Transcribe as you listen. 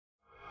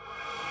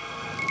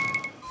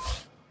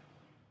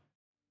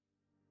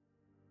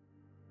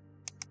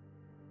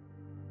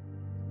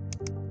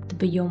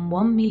Beyond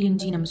 1 Million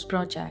Genomes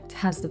project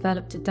has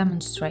developed a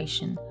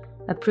demonstration,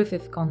 a proof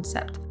of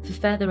concept for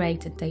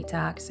federated data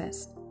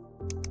access.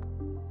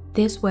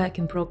 This work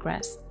in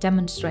progress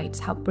demonstrates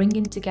how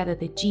bringing together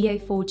the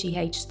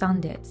GA4GH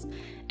standards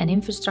and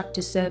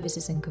infrastructure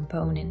services and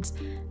components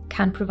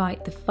can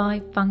provide the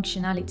 5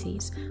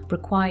 functionalities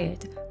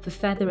required for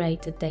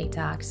federated data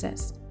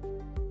access: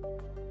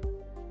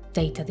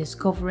 data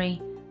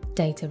discovery,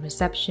 data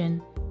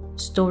reception,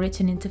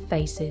 storage and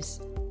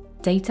interfaces,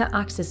 data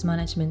access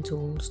management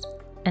tools,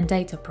 and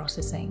data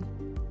processing.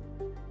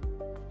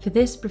 For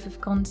this proof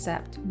of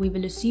concept, we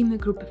will assume a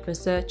group of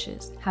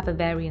researchers have a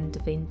variant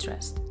of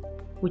interest,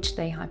 which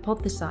they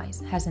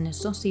hypothesize has an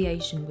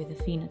association with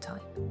a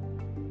phenotype.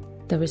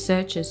 The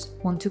researchers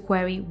want to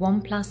query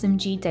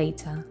 1+MG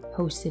data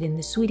hosted in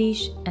the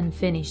Swedish and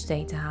Finnish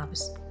data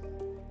hubs.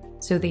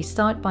 So they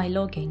start by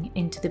logging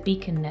into the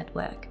beacon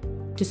network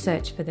to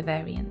search for the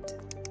variant.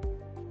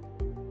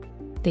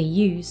 They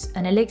use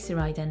an ELIXIR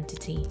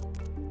identity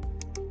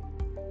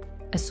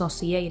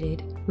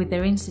associated with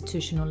their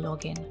institutional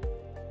login.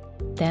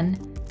 Then,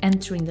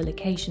 entering the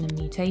location and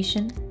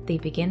mutation, they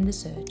begin the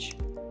search.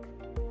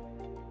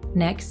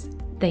 Next,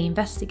 they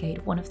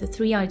investigate one of the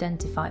 3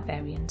 identified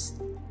variants.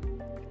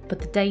 But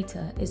the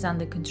data is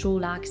under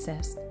control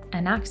access,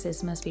 and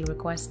access must be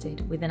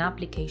requested with an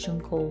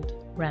application called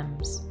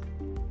REMS.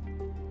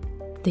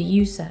 The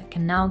user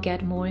can now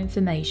get more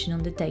information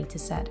on the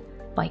dataset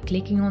by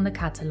clicking on the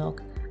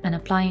catalog and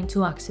applying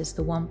to access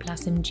the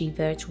 1+MG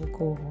virtual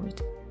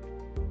cohort.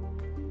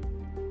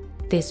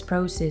 This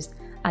process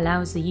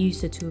allows the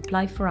user to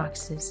apply for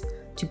access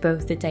to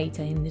both the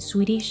data in the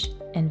Swedish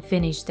and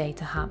Finnish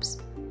data hubs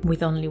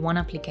with only one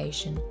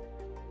application.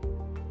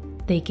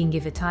 They can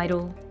give a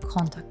title,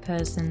 contact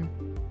person,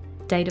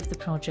 date of the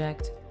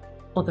project,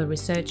 other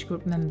research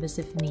group members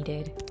if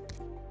needed,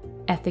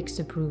 ethics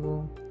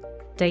approval,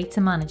 data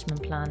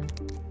management plan,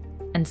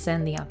 and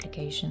send the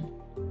application.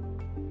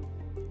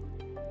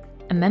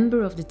 A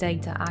member of the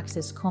Data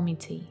Access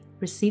Committee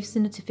receives the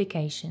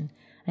notification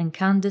and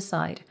can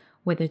decide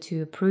whether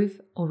to approve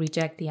or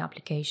reject the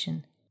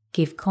application,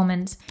 give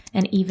comments,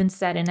 and even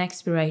set an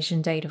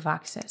expiration date of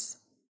access.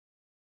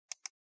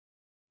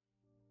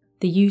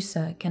 The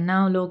user can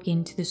now log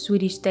into the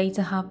Swedish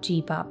Data Hub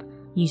GPAP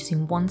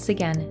using once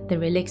again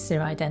their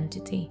ELIXIR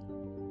identity.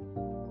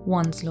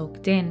 Once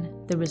logged in,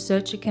 the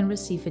researcher can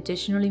receive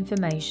additional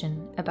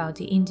information about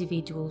the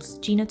individual's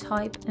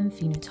genotype and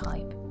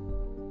phenotype.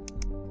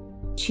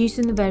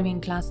 Choosing the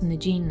variant class and the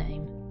gene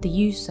name, the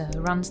user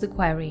runs the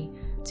query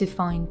to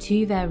find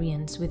 2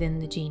 variants within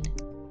the gene.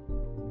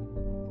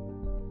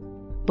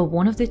 But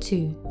one of the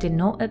 2 did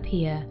not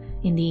appear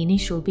in the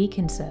initial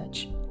beacon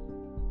search.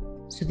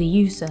 So the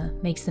user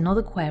makes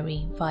another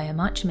query via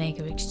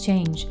Matchmaker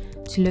Exchange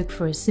to look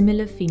for a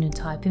similar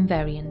phenotype and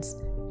variants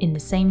in the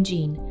same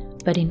gene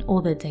but in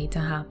other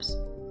data hubs.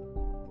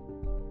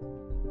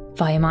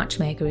 Via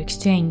Matchmaker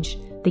Exchange,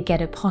 they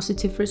get a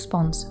positive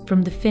response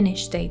from the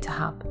Finnish data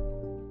hub.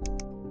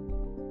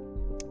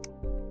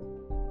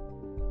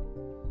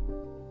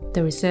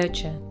 The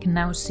researcher can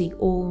now see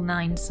all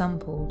 9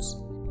 samples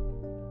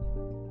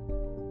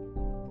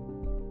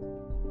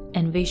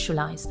and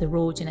visualize the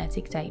raw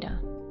genetic data.